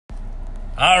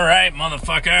Alright,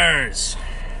 motherfuckers.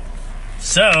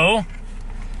 So,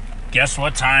 guess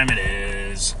what time it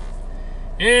is?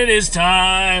 It is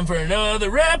time for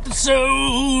another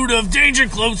episode of Danger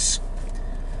Close.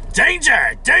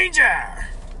 Danger! Danger!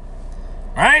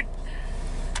 Right?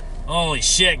 Holy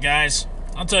shit, guys.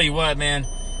 I'll tell you what, man.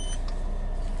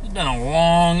 It's been a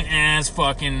long-ass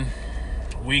fucking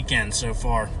weekend so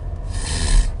far.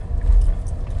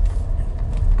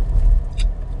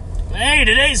 Hey,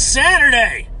 today's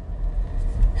Saturday!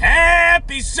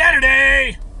 Happy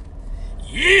Saturday!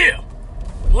 Yeah!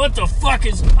 What the fuck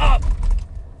is up?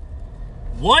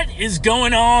 What is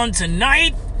going on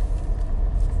tonight?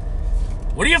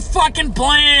 What are your fucking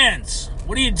plans?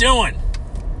 What are you doing?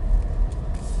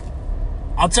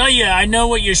 I'll tell you, I know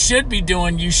what you should be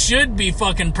doing. You should be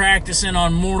fucking practicing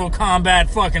on Mortal Kombat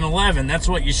fucking 11. That's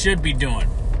what you should be doing.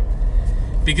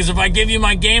 Because if I give you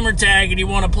my gamer tag and you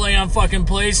want to play on fucking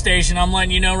PlayStation, I'm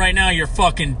letting you know right now, you're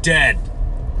fucking dead.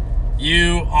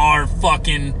 You are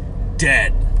fucking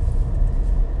dead.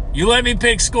 You let me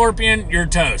pick Scorpion, you're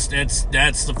toast.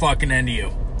 That's the fucking end of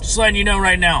you. Just letting you know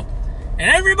right now. And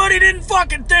everybody didn't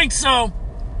fucking think so.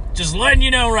 Just letting you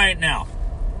know right now.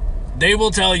 They will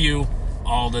tell you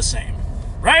all the same.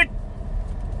 Right?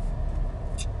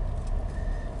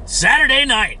 Saturday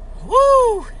night.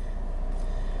 Woo!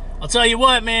 I'll tell you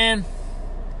what, man.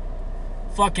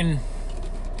 Fucking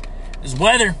this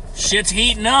weather, shit's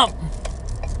heating up.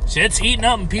 Shit's heating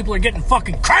up and people are getting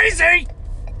fucking crazy.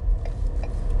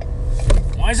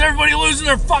 Why is everybody losing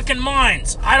their fucking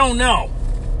minds? I don't know.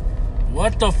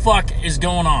 What the fuck is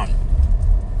going on?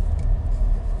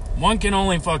 One can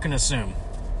only fucking assume.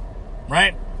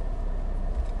 Right?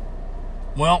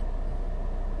 Well,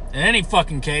 in any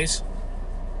fucking case,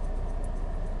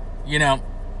 you know,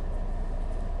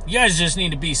 you guys just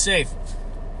need to be safe.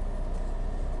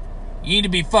 You need to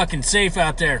be fucking safe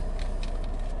out there.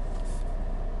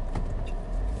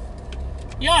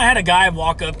 You know, I had a guy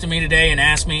walk up to me today and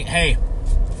ask me, hey,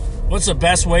 what's the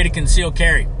best way to conceal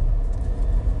carry?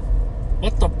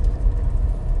 What's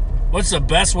the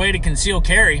best way to conceal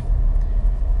carry?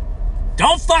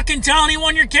 Don't fucking tell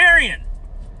anyone you're carrying.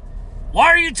 Why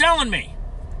are you telling me?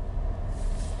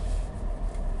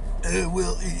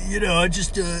 Well, you know, I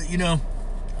just, you know,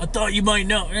 I thought you might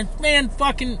know. Man,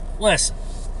 fucking listen.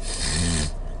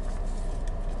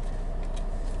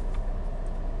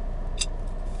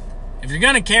 If you're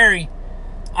gonna carry,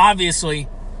 obviously,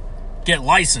 get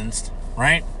licensed,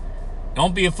 right?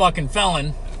 Don't be a fucking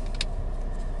felon.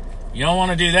 You don't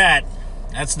want to do that.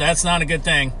 That's not a good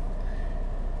thing.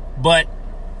 But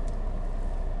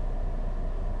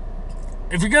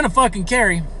if you're gonna fucking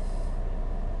carry,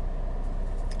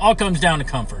 all comes down to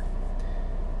comfort.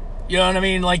 You know what I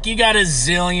mean? Like, you got a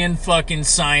zillion fucking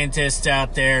scientists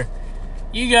out there.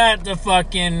 You got the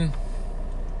fucking...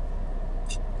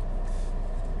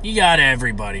 You got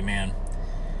everybody, man.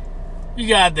 You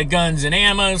got the guns and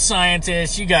ammo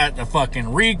scientists. You got the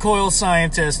fucking recoil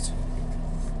scientists.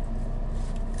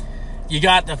 You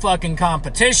got the fucking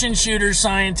competition shooter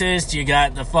scientists. You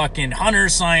got the fucking hunter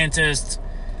scientists.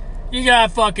 You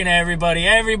got fucking everybody.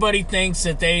 Everybody thinks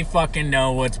that they fucking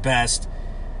know what's best.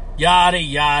 Yada,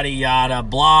 yada, yada,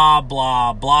 blah,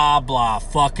 blah, blah, blah,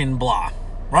 fucking blah.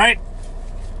 Right?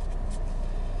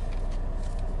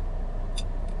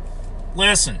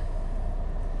 Listen.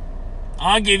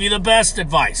 I'll give you the best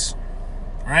advice.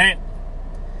 Right?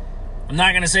 I'm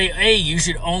not going to say, hey, you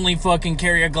should only fucking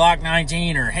carry a Glock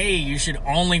 19, or hey, you should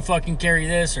only fucking carry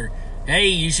this, or hey,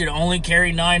 you should only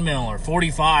carry 9mm or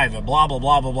 45, and blah, blah,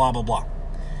 blah, blah, blah, blah, blah.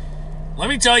 Let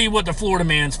me tell you what the Florida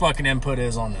man's fucking input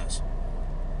is on this.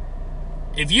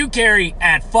 If you carry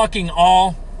at fucking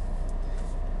all,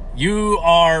 you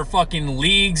are fucking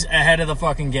leagues ahead of the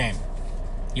fucking game.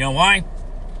 You know why?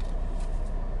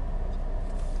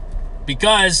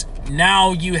 Because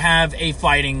now you have a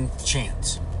fighting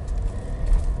chance.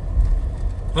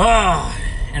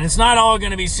 And it's not all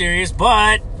going to be serious,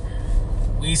 but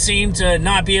we seem to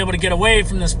not be able to get away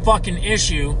from this fucking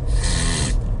issue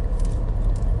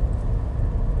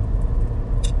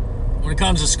when it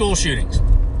comes to school shootings.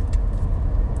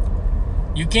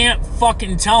 You can't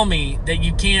fucking tell me that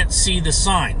you can't see the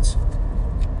signs.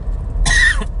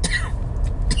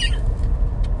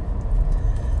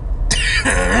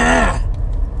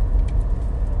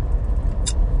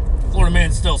 Florida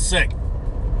man's still sick.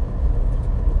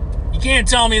 You can't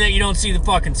tell me that you don't see the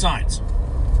fucking signs.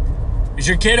 Is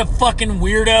your kid a fucking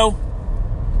weirdo?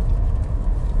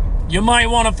 You might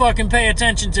want to fucking pay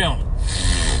attention to him.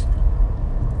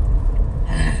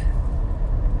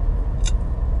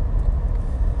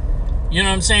 You know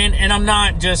what I'm saying? And I'm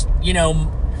not just, you know...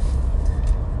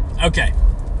 Okay.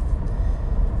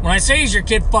 When I say is your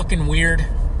kid fucking weird,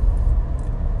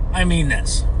 I mean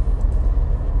this.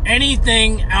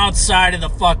 Anything outside of the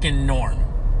fucking norm.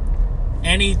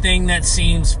 Anything that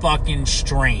seems fucking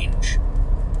strange.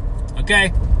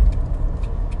 Okay?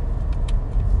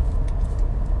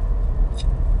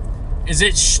 Is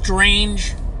it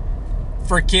strange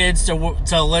for kids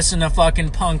to listen to fucking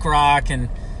punk rock and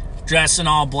dress in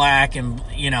all black and,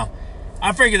 you know,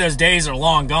 I figure those days are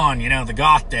long gone, you know, the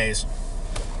goth days.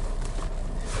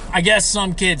 I guess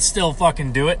some kids still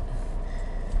fucking do it.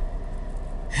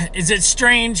 Is it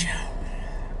strange?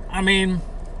 I mean,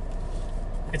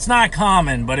 it's not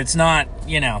common, but it's not,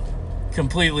 you know,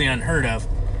 completely unheard of.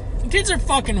 And kids are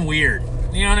fucking weird.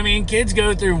 You know what I mean? Kids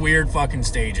go through weird fucking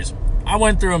stages. I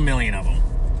went through a million of them.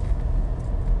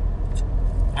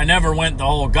 I never went the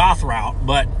whole goth route,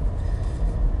 but,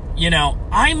 you know,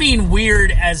 I mean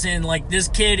weird as in, like, this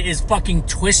kid is fucking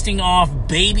twisting off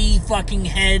baby fucking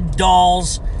head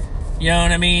dolls. You know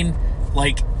what I mean?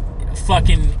 Like,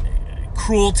 fucking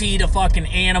cruelty to fucking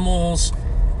animals.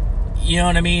 You know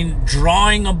what I mean?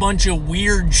 Drawing a bunch of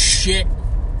weird shit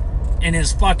in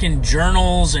his fucking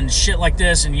journals and shit like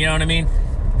this, and you know what I mean?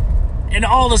 And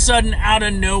all of a sudden, out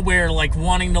of nowhere, like,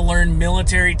 wanting to learn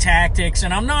military tactics.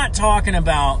 And I'm not talking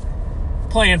about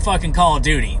playing fucking Call of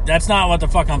Duty. That's not what the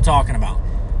fuck I'm talking about.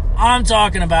 I'm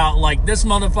talking about, like, this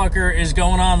motherfucker is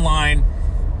going online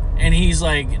and he's,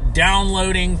 like,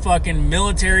 downloading fucking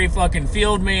military fucking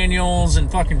field manuals and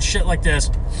fucking shit like this.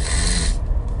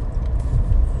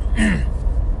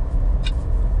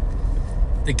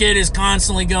 The kid is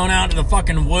constantly going out to the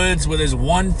fucking woods with his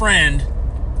one friend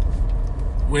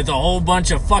with a whole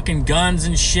bunch of fucking guns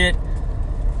and shit.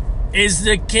 Is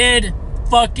the kid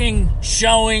fucking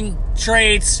showing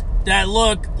traits that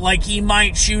look like he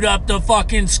might shoot up the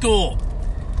fucking school?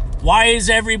 Why is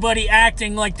everybody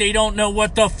acting like they don't know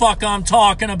what the fuck I'm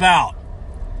talking about?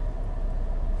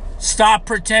 Stop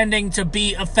pretending to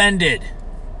be offended.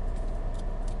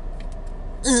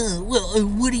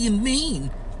 What do you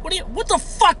mean? What the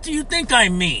fuck do you think I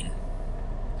mean?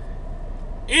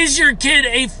 Is your kid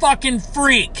a fucking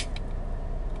freak?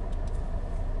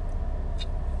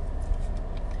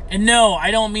 And no,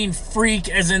 I don't mean freak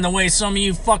as in the way some of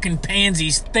you fucking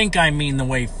pansies think I mean the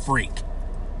way freak.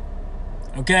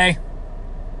 Okay?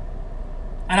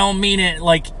 I don't mean it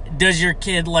like, does your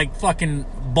kid like fucking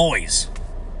boys?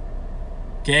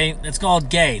 Okay? That's called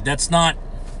gay. That's not,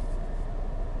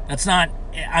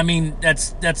 I mean,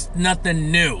 that's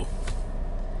nothing new.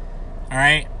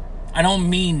 Alright? I don't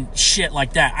mean shit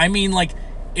like that. I mean, like,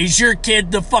 is your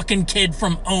kid the fucking kid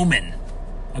from Omen?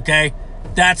 Okay?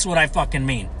 That's what I fucking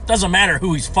mean. Doesn't matter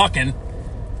who he's fucking.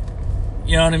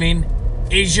 You know what I mean?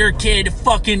 Is your kid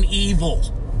fucking evil?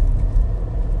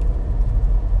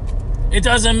 It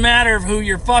doesn't matter who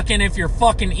you're fucking. If you're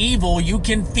fucking evil, you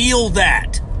can feel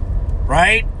that.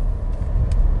 Right?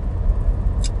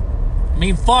 I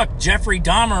mean, fuck, Jeffrey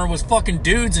Dahmer was fucking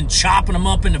dudes and chopping them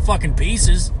up into fucking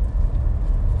pieces.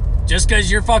 Just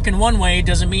because you're fucking one way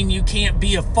doesn't mean you can't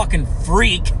be a fucking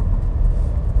freak.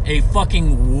 A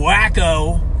fucking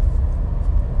wacko.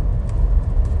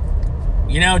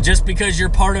 You know, just because you're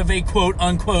part of a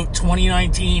quote-unquote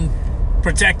 2019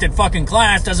 protected fucking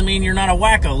class doesn't mean you're not a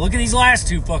wacko. Look at these last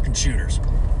two fucking shooters.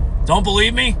 Don't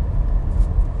believe me?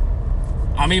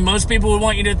 I mean, most people would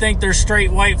want you to think they're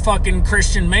straight white fucking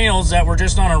Christian males that were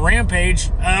just on a rampage.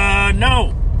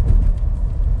 No.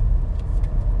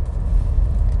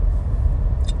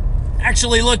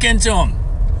 Actually, look into them.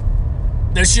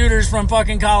 The shooters from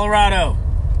fucking Colorado.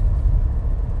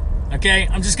 Okay?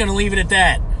 I'm just gonna leave it at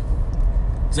that.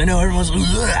 Because I know everyone's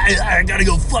like, I gotta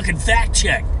go fucking fact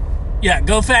check. Yeah,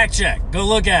 go fact check. Go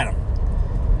look at them.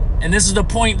 And this is the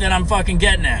point that I'm fucking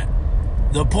getting at.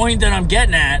 The point that I'm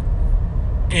getting at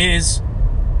is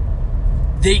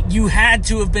that you had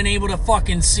to have been able to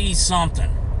fucking see something.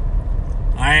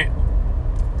 Alright?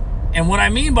 And what I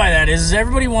mean by that is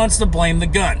everybody wants to blame the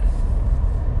gun.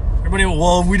 Everybody,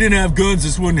 well, if we didn't have guns,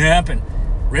 this wouldn't happen.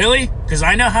 Really? Because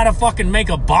I know how to fucking make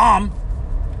a bomb.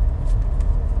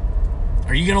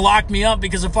 Are you gonna lock me up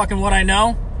because of fucking what I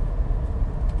know?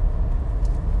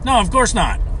 No, of course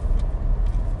not.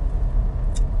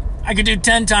 I could do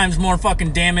 10 times more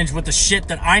fucking damage with the shit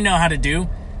that I know how to do.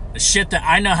 The shit that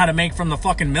I know how to make from the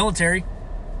fucking military.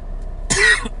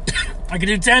 I could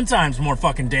do 10 times more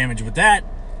fucking damage with that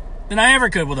than I ever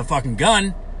could with a fucking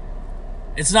gun.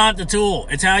 It's not the tool.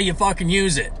 It's how you fucking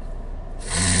use it.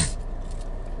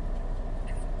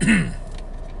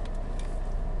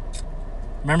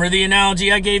 Remember the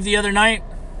analogy I gave the other night?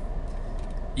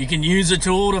 You can use a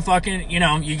tool to fucking, you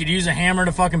know, you could use a hammer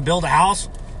to fucking build a house.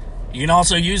 You can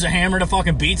also use a hammer to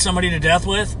fucking beat somebody to death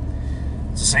with.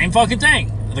 It's the same fucking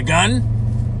thing. The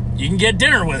gun, you can get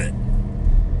dinner with it.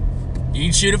 You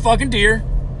can shoot a fucking deer.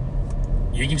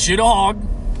 You can shoot a hog.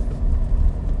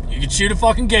 You can shoot a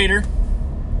fucking gator.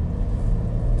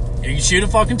 You can shoot a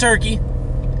fucking turkey.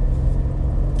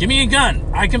 Give me a gun.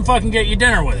 I can fucking get you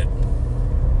dinner with it.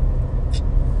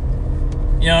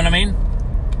 You know what I mean?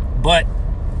 But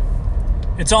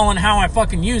it's all in how I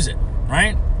fucking use it,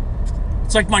 right?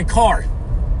 It's like my car.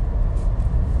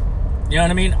 You know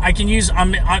what I mean? I can use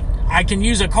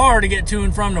a car to get to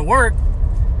and from to work,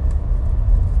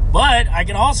 but I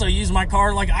can also use my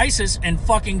car like ISIS and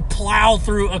fucking plow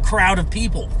through a crowd of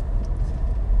people.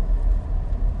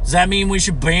 Does that mean we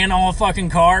should ban all fucking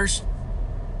cars?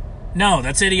 No,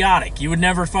 that's idiotic. You would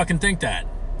never fucking think that.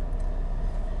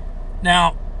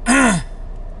 Now,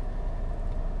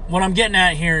 what I'm getting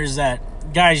at here is that,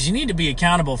 guys, you need to be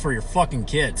accountable for your fucking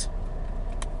kids.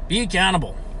 Be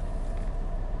accountable.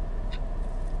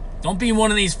 Don't be one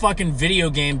of these fucking video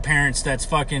game parents that's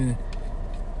fucking,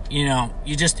 you know,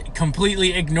 you just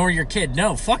completely ignore your kid.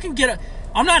 No, fucking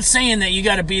I'm not saying that you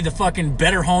gotta be the fucking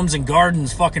Better Homes and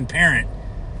Gardens fucking parent.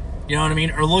 You know what I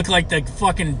mean? Or look like the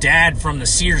fucking dad from the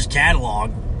Sears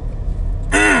catalog.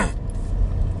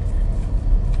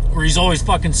 Where he's always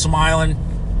fucking smiling.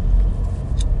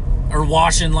 Or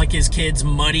washing like his kid's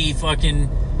muddy fucking,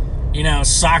 you know,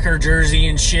 soccer jersey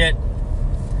and shit.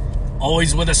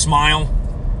 Always with a smile.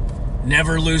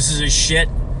 Never loses his shit.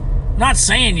 I'm not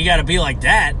saying you gotta be like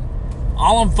that.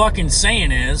 All I'm fucking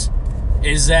saying is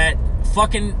that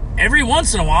fucking every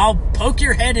once in a while, poke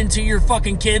your head into your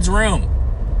fucking kid's room.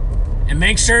 And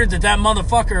make sure that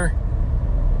motherfucker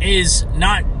is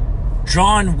not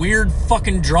drawing weird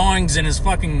fucking drawings in his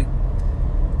fucking,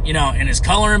 you know, in his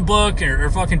coloring book or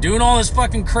fucking doing all this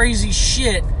fucking crazy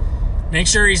shit. Make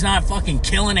sure he's not fucking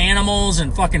killing animals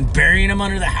and fucking burying them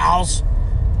under the house.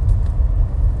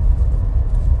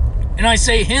 And I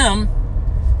say him,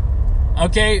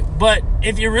 okay, but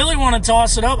if you really want to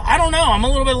toss it up, I don't know. I'm a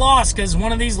little bit lost because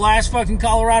one of these last fucking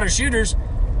Colorado shooters,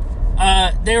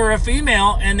 they were a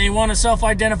female and they want to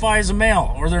self-identify as a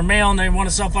male, or they're male and they want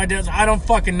to self-identify. I don't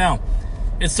fucking know.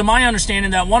 It's to my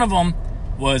understanding that one of them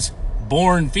was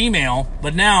born female,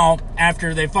 but now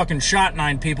after they fucking shot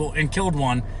 9 people and killed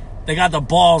one, they got the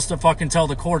balls to fucking tell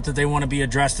the court that they want to be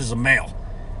addressed as a male.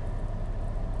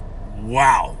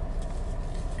 Wow.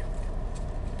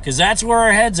 Because that's where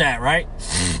our head's at, right?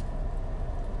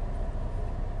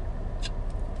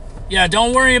 Yeah,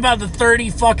 don't worry about the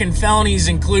 30 fucking felonies,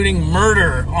 including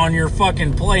murder, on your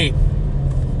fucking plate.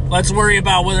 Let's worry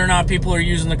about whether or not people are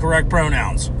using the correct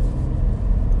pronouns.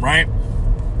 Right?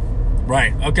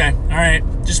 Right, okay, alright.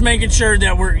 Just making sure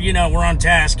that we're on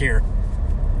task here.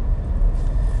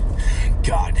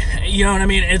 God, you know what I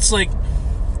mean? It's like,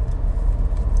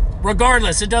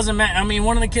 regardless, it doesn't matter. I mean,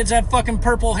 one of the kids had fucking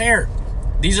purple hair.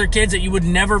 These are kids that you would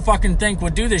never fucking think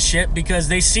would do this shit because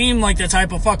they seem like the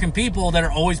type of fucking people that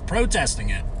are always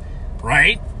protesting it.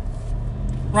 Right?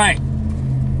 Right.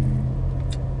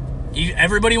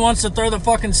 Everybody wants to throw the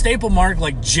fucking staple mark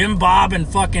like Jim Bob and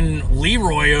fucking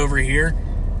Leroy over here.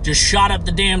 Just shot up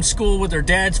the damn school with their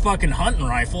dad's fucking hunting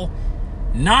rifle.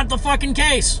 Not the fucking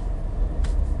case.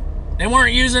 They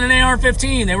weren't using an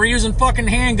AR-15. They were using fucking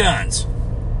handguns.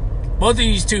 Both of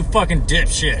these two fucking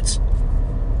dipshits.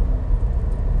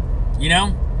 You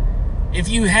know? If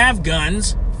you have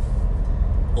guns,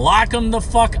 lock them the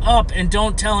fuck up and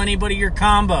don't tell anybody your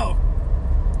combo.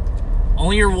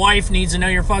 Only your wife needs to know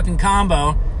your fucking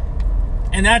combo.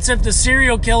 And that's if the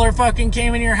serial killer fucking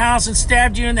came in your house and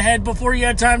stabbed you in the head before you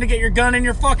had time to get your gun and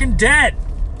you're fucking dead.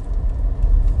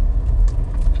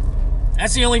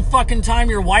 That's the only fucking time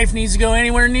your wife needs to go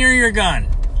anywhere near your gun.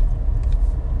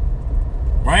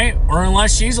 Right? Or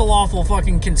unless she's a lawful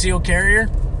fucking concealed carrier.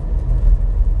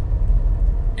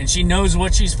 And she knows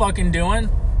what she's fucking doing.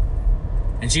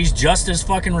 And she's just as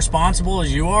fucking responsible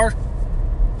as you are.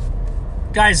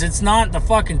 Guys, it's not the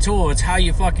fucking tool, it's how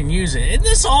you fucking use it.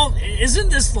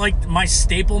 Isn't this like my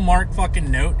staple mark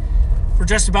fucking note for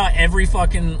just about every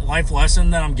fucking life lesson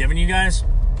that I'm giving you guys?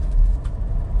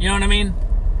 You know what I mean?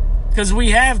 Because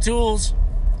we have tools.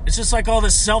 It's just like all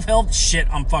this self-help shit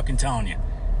I'm fucking telling you.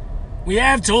 We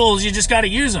have tools, you just gotta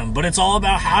use them. But it's all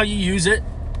about how you use it.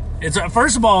 It's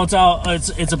first of all,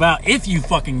 it's about if you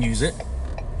fucking use it.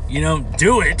 You know,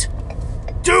 do it.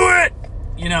 Do it!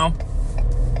 You know.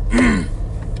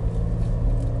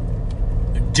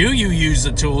 Do you use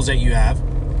the tools that you have?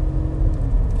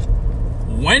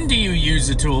 When do you use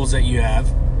the tools that you have?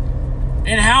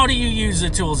 And how do you use the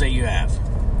tools that you have?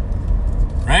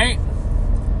 Right?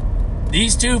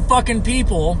 These two fucking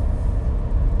people,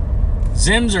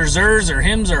 Zims or Zers or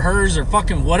hims or hers or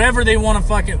fucking whatever they want to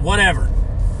fucking, whatever.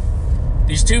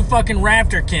 These two fucking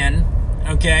raptor kin,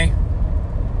 okay?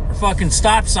 Or fucking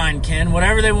stop sign kin,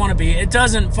 whatever they want to be. It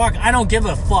doesn't fuck. I don't give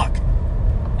a fuck.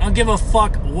 I don't give a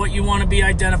fuck what you want to be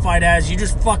identified as. You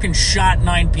just fucking shot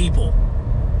 9 people.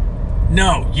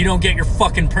 No, you don't get your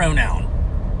fucking pronoun.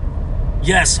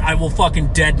 Yes, I will fucking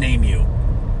dead name you.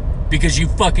 Because you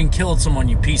fucking killed someone,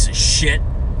 you piece of shit.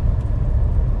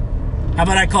 How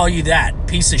about I call you that?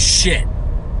 Piece of shit.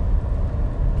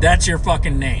 That's your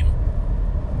fucking name.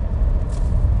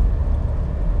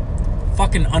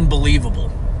 Fucking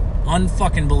unbelievable.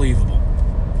 Unfucking believable.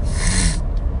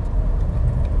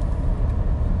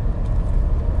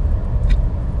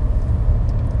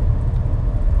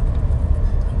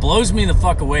 Blows me the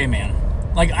fuck away, man.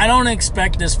 Like, I don't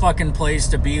expect this fucking place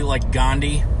to be like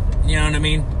Gandhi. You know what I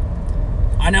mean?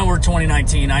 I know we're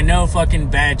 2019. I know fucking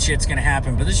bad shit's gonna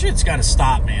happen, but this shit's gotta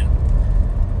stop, man.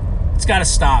 It's gotta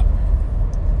stop.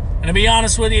 And to be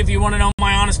honest with you, if you want to know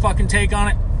my honest fucking take on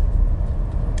it,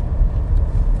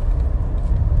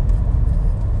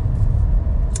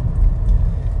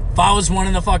 if I was one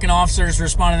of the fucking officers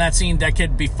responding to that scene, that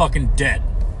kid'd be fucking dead.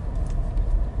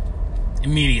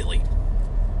 Immediately.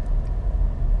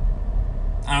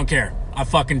 I don't care. I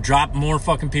fucking drop more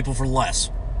fucking people for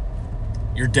less.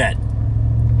 You're dead.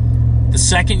 The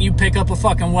second you pick up a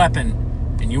fucking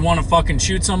weapon and you want to fucking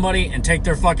shoot somebody and take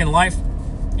their fucking life,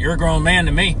 you're a grown man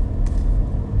to me.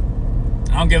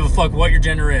 I don't give a fuck what your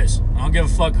gender is. I don't give a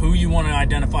fuck who you want to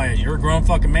identify as. You're a grown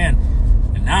fucking man.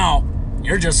 And now,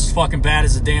 you're just as fucking bad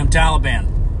as the damn Taliban.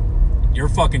 You're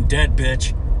fucking dead,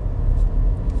 bitch.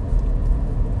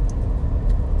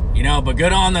 You know, but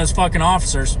good on those fucking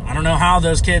officers. I don't know how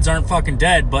those kids aren't fucking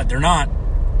dead, but they're not.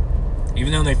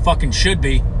 Even though they fucking should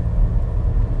be.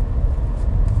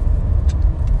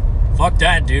 Fuck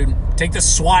that, dude. Take the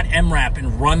SWAT MRAP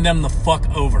and run them the fuck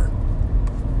over.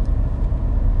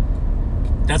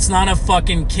 That's not a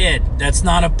fucking kid. That's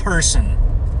not a person.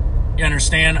 You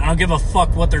understand? I don't give a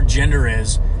fuck what their gender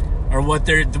is or what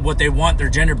they want their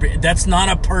gender. That's not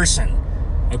a person.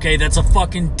 Okay? That's a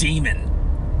fucking demon.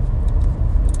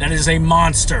 That is a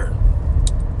monster.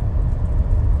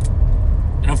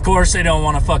 And of course they don't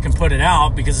want to fucking put it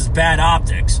out because it's bad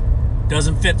optics.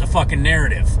 Doesn't fit the fucking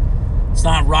narrative. It's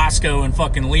not Roscoe and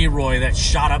fucking Leroy that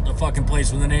shot up the fucking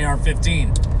place with an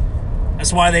AR-15.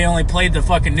 That's why they only played the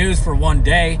fucking news for one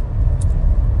day.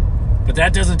 But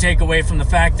that doesn't take away from the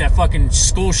fact that fucking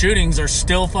school shootings are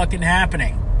still fucking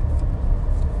happening.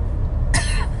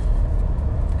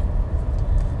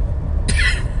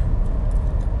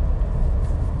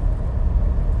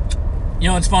 You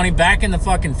know, it's funny, back in the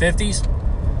fucking 50s,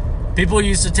 people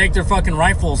used to take their fucking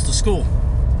rifles to school.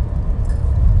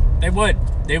 They would.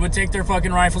 They would take their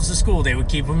fucking rifles to school. They would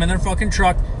keep them in their fucking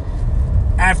truck.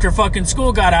 After fucking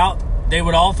school got out, they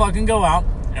would all fucking go out,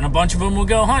 and a bunch of them would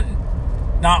go hunting.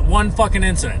 Not one fucking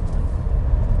incident.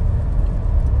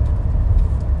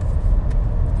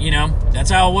 You know, that's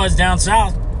how it was down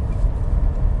south.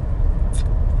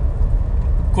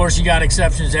 Of course, you got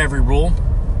exceptions to every rule.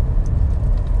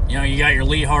 You know, you got your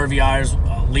Lee Harvey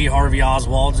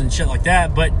Oswalds and shit like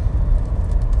that, but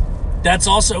that's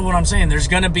also what I'm saying. There's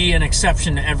going to be an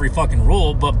exception to every fucking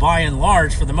rule, but by and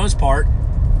large, for the most part,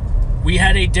 we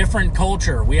had a different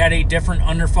culture. We had a different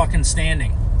fucking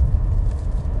standing.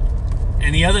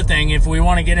 And the other thing, if we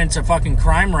want to get into fucking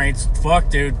crime rates, fuck,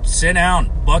 dude, sit down,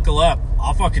 buckle up.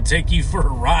 I'll fucking take you for a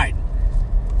ride.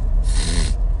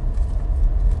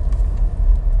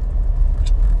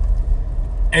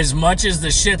 As much as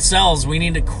the shit sells, we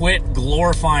need to quit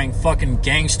glorifying fucking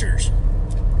gangsters.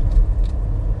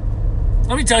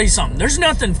 Let me tell you something. There's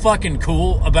nothing fucking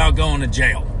cool about going to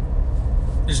jail.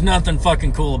 There's nothing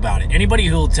fucking cool about it. Anybody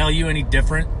who will tell you any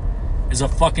different is a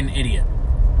fucking idiot.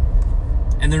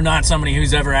 And they're not somebody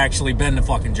who's ever actually been to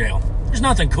fucking jail. There's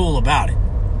nothing cool about it.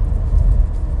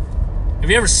 Have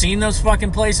you ever seen those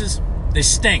fucking places? They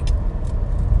stink.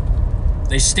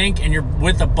 They stink, and you're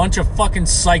with a bunch of fucking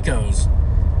psychos.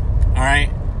 Alright?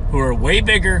 Who are way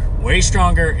bigger, way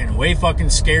stronger, and way fucking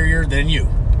scarier than you.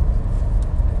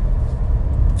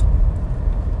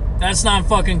 That's not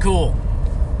fucking cool.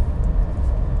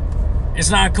 It's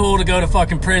not cool to go to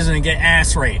fucking prison and get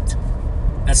ass raped.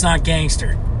 That's not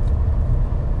gangster.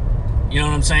 You know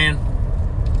what I'm saying?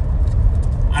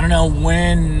 I don't know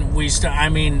when we start. I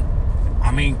mean,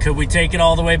 could we take it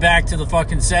all the way back to the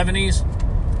fucking 70s?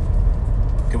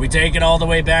 Could we take it all the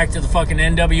way back to the fucking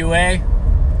NWA?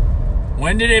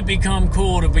 When did it become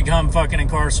cool to become fucking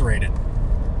incarcerated?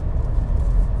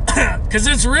 Because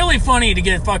it's really funny to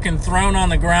get fucking thrown on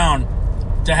the ground,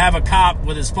 to have a cop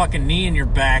with his fucking knee in your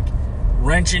back,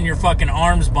 wrenching your fucking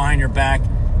arms behind your back,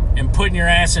 and putting your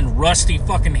ass in rusty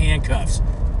fucking handcuffs.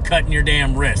 cutting your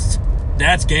damn wrists.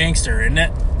 That's gangster, isn't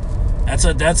it? That's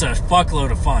a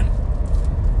fuckload of fun.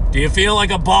 Do you feel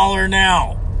like a baller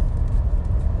now?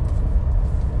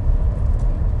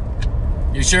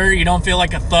 You sure you don't feel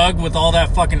like a thug with all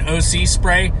that fucking OC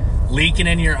spray leaking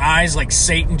in your eyes like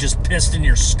Satan just pissed in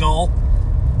your skull?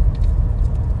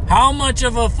 How much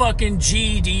of a fucking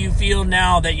G do you feel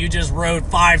now that you just rode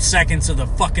 5 seconds of the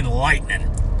fucking lightning?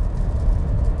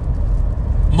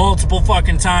 Multiple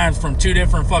fucking times from 2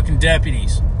 different fucking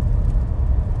deputies.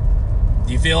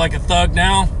 Do you feel like a thug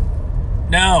now?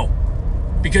 No.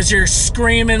 Because you're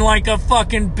screaming like a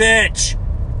fucking bitch.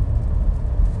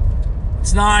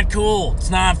 It's not cool. It's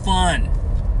not fun.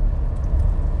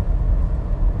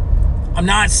 I'm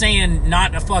not saying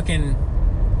not to fucking,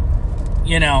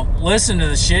 listen to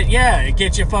the shit. Yeah, it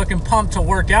gets you fucking pumped to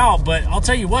work out. But I'll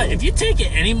tell you what, if you take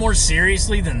it any more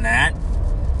seriously than that,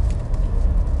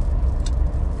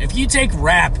 if you take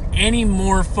rap any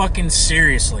more fucking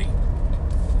seriously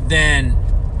than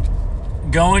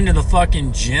going to the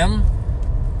fucking gym,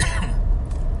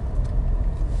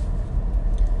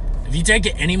 if you take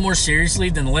it any more seriously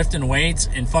than lifting weights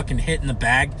and fucking hitting the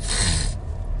bag,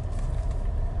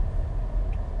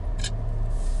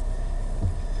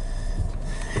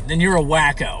 then you're a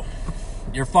wacko.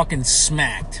 You're fucking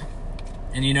smacked.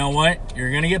 And you know what?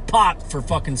 You're gonna get popped for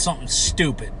fucking something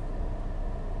stupid.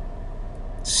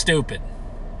 Stupid.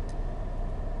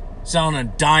 Selling a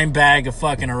dime bag of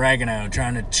fucking oregano,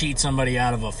 trying to cheat somebody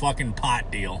out of a fucking pot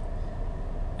deal.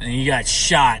 And you got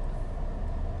shot.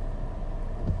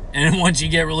 And then once you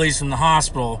get released from the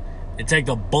hospital, they take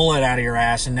the bullet out of your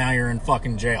ass and now you're in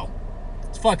fucking jail.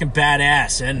 It's fucking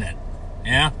badass, isn't it?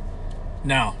 Yeah?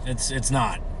 No, it's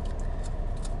not.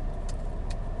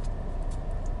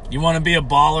 You want to be a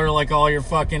baller like all your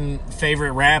fucking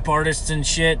favorite rap artists and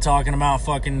shit, talking about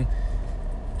fucking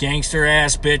gangster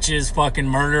ass bitches fucking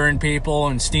murdering people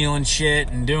and stealing shit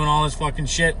and doing all this fucking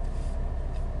shit?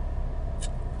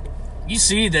 You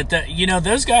see that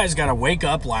those guys gotta wake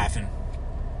up laughing.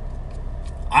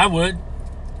 I would.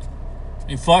 I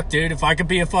mean, fuck, dude. If I could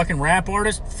be a fucking rap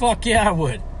artist, fuck yeah, I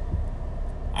would.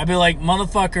 I'd be like,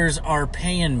 motherfuckers are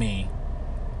paying me,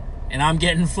 and I'm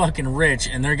getting fucking rich,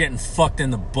 and they're getting fucked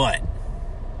in the butt.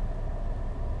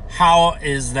 How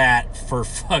is that for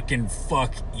fucking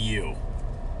fuck you?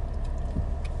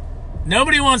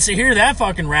 Nobody wants to hear that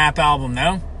fucking rap album,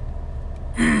 though.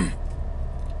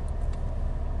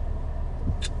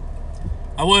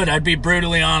 I would. I'd be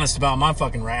brutally honest about my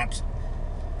fucking raps.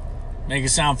 Make it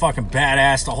sound fucking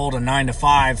badass to hold a 9 to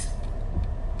 5.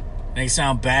 Make it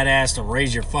sound badass to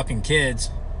raise your fucking kids.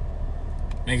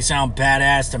 Make it sound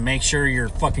badass to make sure your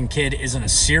fucking kid isn't a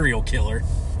serial killer.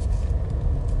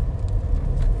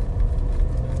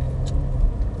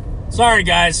 Sorry,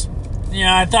 guys.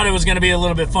 Yeah, I thought it was going to be a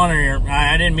little bit funnier.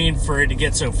 I didn't mean for it to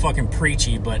get so fucking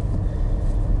preachy, but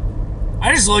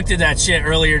I just looked at that shit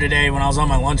earlier today when I was on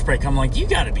my lunch break. I'm like, you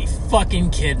gotta be fucking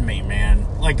kidding me, man.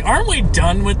 Like, aren't we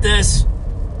done with this?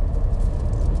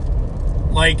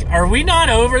 Like, are we not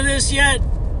over this yet?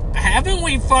 Haven't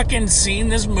we fucking seen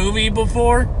this movie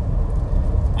before?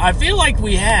 I feel like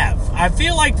we have. I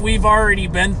feel like we've already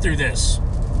been through this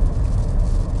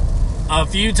a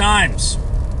few times.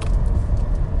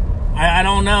 I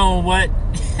don't know what...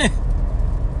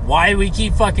 why we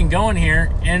keep fucking going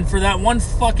here. And for that one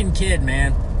fucking kid,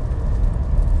 man.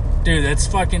 Dude, that's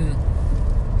fucking...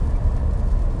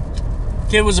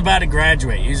 Kid was about to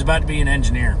graduate. He was about to be an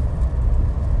engineer.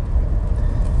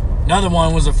 Another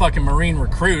one was a fucking Marine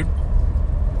recruit.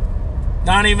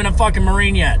 Not even a fucking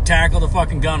Marine yet. Tackled a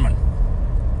fucking gunman.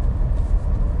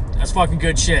 That's fucking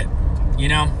good shit. You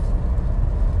know?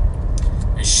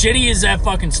 As shitty as that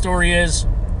fucking story is,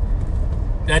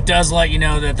 that does let you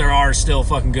know that there are still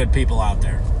fucking good people out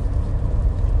there.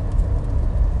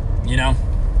 You know?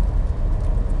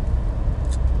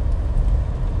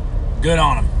 Good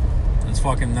on him.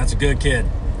 That's a good kid.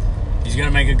 He's gonna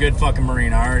make a good fucking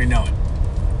Marine. I already know it.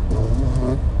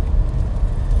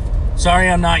 Sorry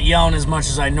I'm not yelling as much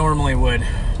as I normally would.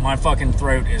 My fucking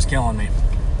throat is killing me.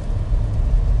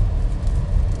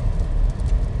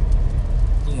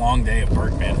 It's a long day at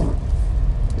work, man.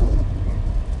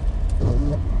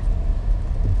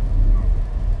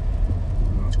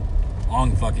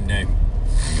 Long fucking day.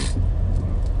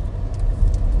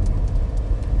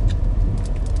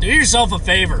 Do yourself a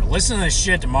favor. Listen to this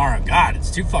shit tomorrow. God,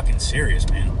 it's too fucking serious,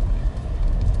 man.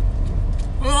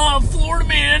 Oh, Florida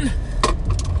man.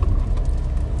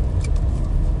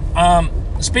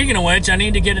 Speaking of which, I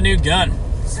need to get a new gun.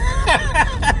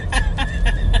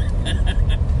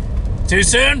 Too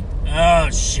soon? Oh,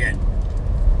 shit.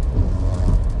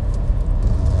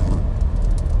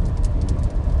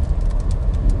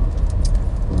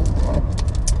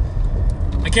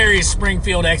 carry a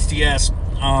Springfield XTS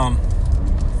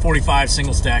 45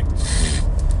 single stack.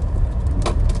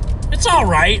 It's all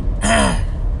right. I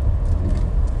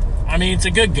mean, it's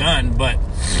a good gun, but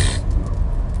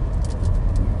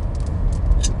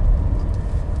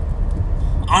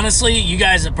honestly, you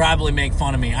guys would probably make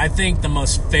fun of me. I think the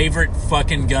most favorite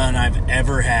fucking gun I've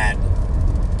ever had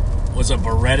was a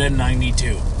Beretta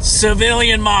 92.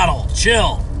 Civilian model.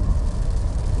 Chill.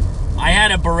 I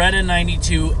had a Beretta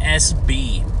 92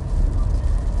 SB.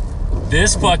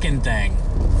 This fucking thing.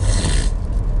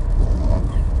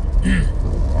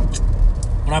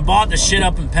 When I bought the shit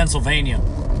up in Pennsylvania,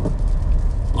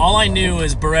 all I knew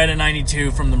is Beretta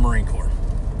 92 from the Marine Corps.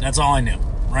 That's all I knew,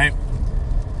 right?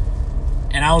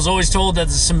 And I was always told that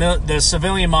the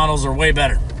civilian models are way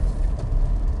better.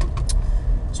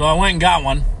 So I went and got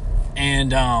one.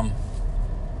 And,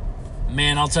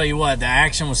 man, I'll tell you what, the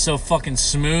action was so fucking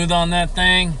smooth on that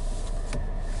thing.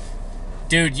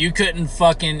 Dude, you couldn't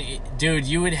fucking... Dude,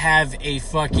 you would have a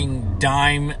fucking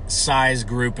dime-sized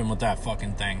grouping with that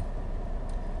fucking thing.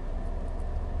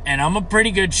 And I'm a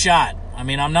pretty good shot. I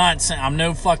mean, I'm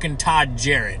no fucking Todd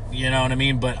Jarrett, you know what I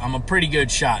mean? But I'm a pretty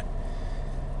good shot.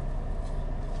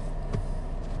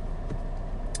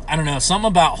 I don't know, something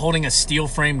about holding a steel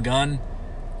frame gun,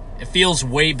 it feels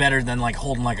way better than like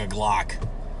holding like a Glock.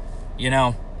 You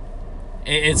know?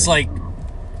 It's like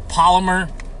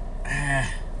polymer.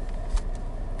 I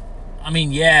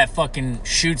mean, yeah, it fucking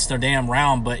shoots the damn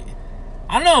round, but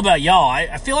I don't know about y'all.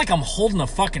 I feel like I'm holding a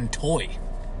fucking toy.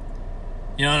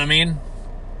 You know what I mean?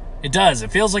 It does.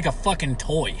 It feels like a fucking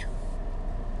toy.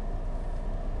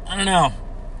 I don't know.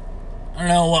 I don't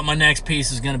know what my next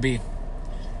piece is going to be.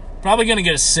 Probably going to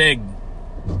get a SIG.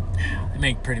 They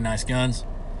make pretty nice guns.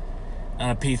 On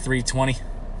a P320.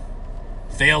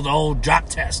 Failed old drop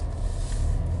test.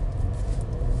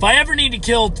 If I ever need to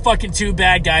kill fucking 2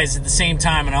 bad guys at the same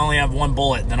time and I only have 1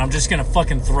 bullet, then I'm just going to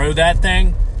fucking throw that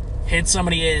thing, hit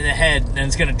somebody in the head, then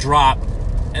it's going to drop,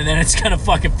 and then it's going to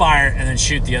fucking fire, and then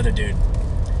shoot the other dude.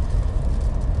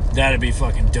 That'd be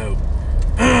fucking dope.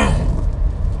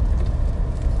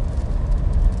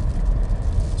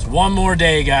 It's one more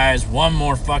day, guys. One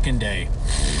more fucking day.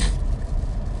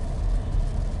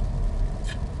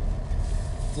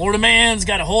 Florida man's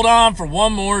got to hold on for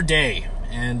one more day.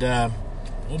 And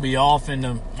we'll be off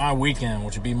into my weekend,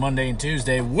 which will be Monday and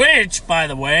Tuesday. Which, by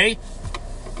the way,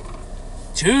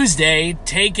 Tuesday,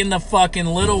 taking the fucking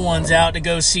little ones out to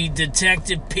go see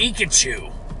Detective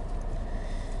Pikachu.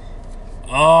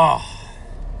 Oh,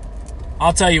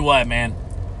 I'll tell you what, man.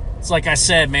 It's like I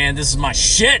said, man, this is my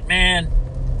shit, man.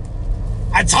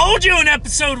 I told you in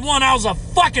episode 1 I was a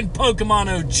fucking Pokemon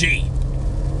OG.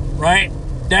 Right?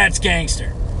 That's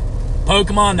gangster.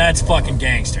 Pokemon, that's fucking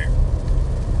gangster.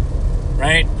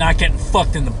 Right? Not getting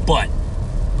fucked in the butt.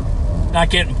 Not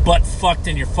getting butt fucked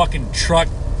in your fucking truck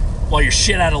while you're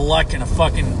shit out of luck and a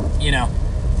fucking, you know,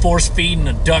 force feeding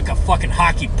a duck a fucking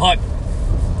hockey puck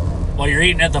while you're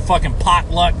eating at the fucking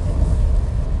potluck.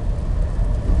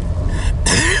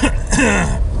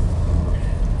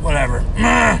 Whatever.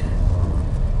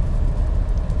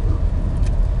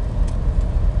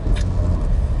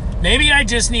 Maybe I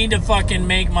just need to fucking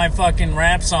make my fucking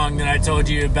rap song that I told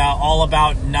you about, all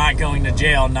about not going to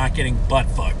jail, not getting butt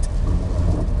fucked.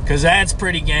 Because that's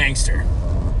pretty gangster.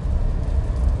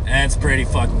 That's pretty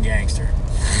fucking gangster.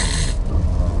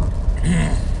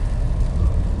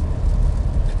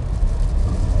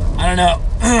 I don't know.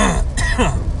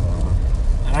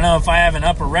 I don't know if I have an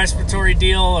upper respiratory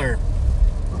deal or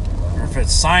if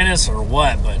it's sinus or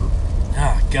what, but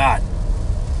oh God.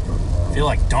 I feel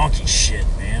like donkey shit,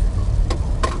 man.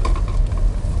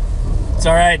 It's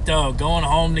alright though, going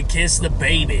home to kiss the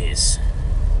babies.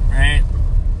 Right?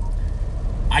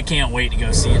 I can't wait to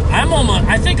go see it.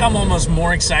 I think I'm almost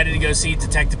more excited to go see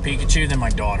Detective Pikachu than my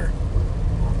daughter.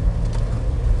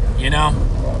 You know?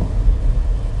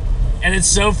 And it's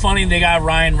so funny they got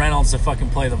Ryan Reynolds to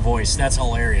fucking play the voice. That's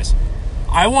hilarious.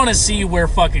 I want to see where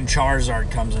fucking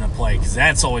Charizard comes into play, because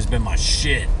that's always been my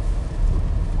shit.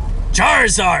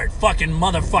 Charizard! Fucking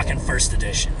motherfucking first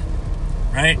edition.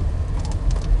 Right?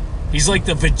 He's like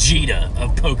the Vegeta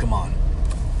of Pokemon.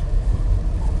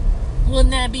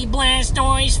 Wouldn't that be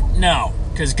Blastoise? No,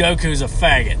 because Goku's a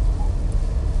faggot.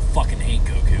 Fucking hate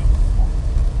Goku.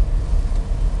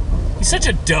 He's such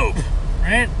a dope,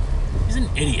 right? He's an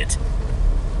idiot.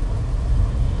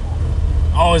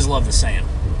 Always loved the Saiyan.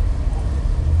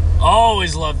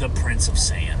 Always loved the Prince of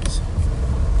Saiyans.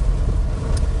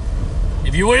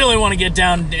 If you really want to get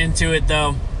down into it,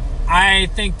 though, I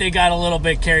think they got a little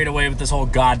bit carried away with this whole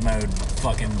God mode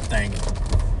fucking thing.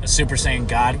 A Super Saiyan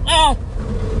God. Well,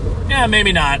 yeah,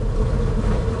 maybe not.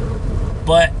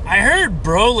 But I heard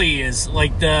Broly is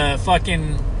like the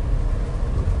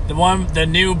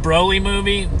new Broly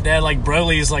movie, that like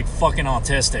Broly is like fucking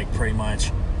autistic pretty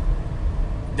much.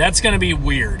 That's gonna be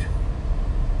weird.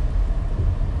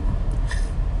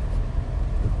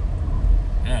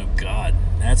 Oh God,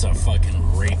 that's a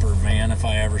fucking raper van if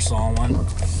I ever saw one.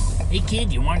 Hey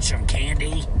kid, you want some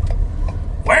candy?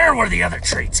 Where were the other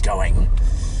treats going?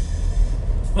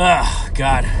 Oh,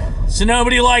 God. So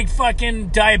nobody liked fucking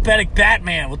Diabetic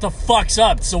Batman. What the fuck's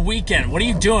up? It's the weekend. What are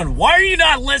you doing? Why are you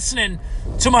not listening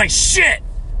to my shit?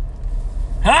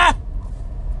 Huh?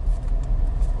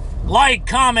 Like,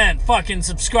 comment, fucking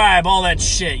subscribe, all that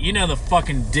shit. You know the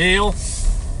fucking deal.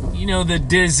 You know the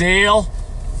dizzale.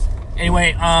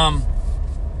 Anyway, alright,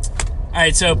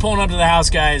 so pulling up to the house,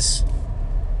 guys.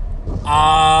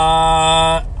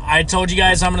 I told you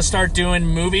guys I'm gonna start doing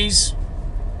movies.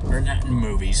 Or not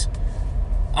movies.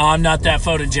 I'm not that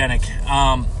photogenic.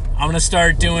 I'm gonna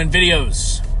start doing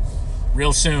videos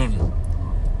real soon.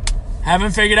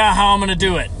 Haven't figured out how I'm gonna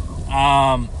do it.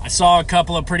 I saw a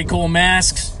couple of pretty cool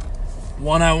masks.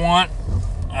 One I want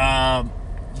to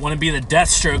be the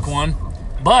Deathstroke one,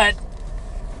 but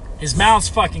his mouth's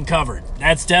fucking covered.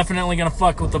 That's definitely gonna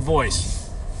fuck with the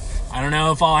voice. I don't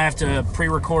know if I'll have to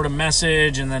pre-record a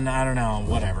message and then I don't know,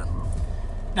 whatever.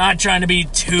 Not trying to be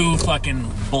too fucking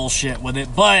bullshit with it,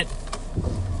 but,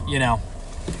 you know,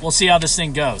 we'll see how this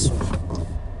thing goes.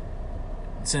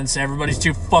 Since everybody's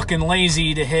too fucking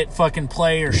lazy to hit fucking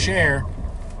play or share,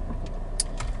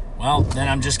 well, then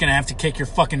I'm just gonna have to kick your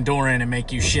fucking door in and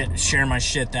make you share my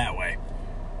shit that way.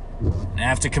 And I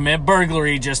have to commit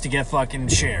burglary just to get fucking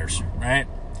shares, right?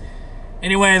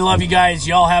 Anyway, I love you guys.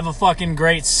 Y'all have a fucking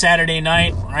great Saturday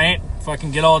night, right?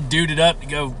 Fucking get all duded up to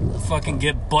go fucking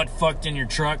get butt fucked in your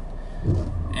truck.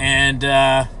 And,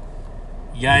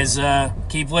 you guys,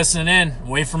 keep listening in.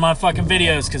 Wait for my fucking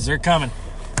videos, because they're coming.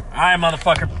 Alright,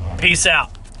 motherfucker. Peace out.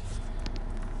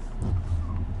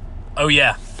 Oh,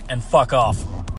 yeah. And fuck off.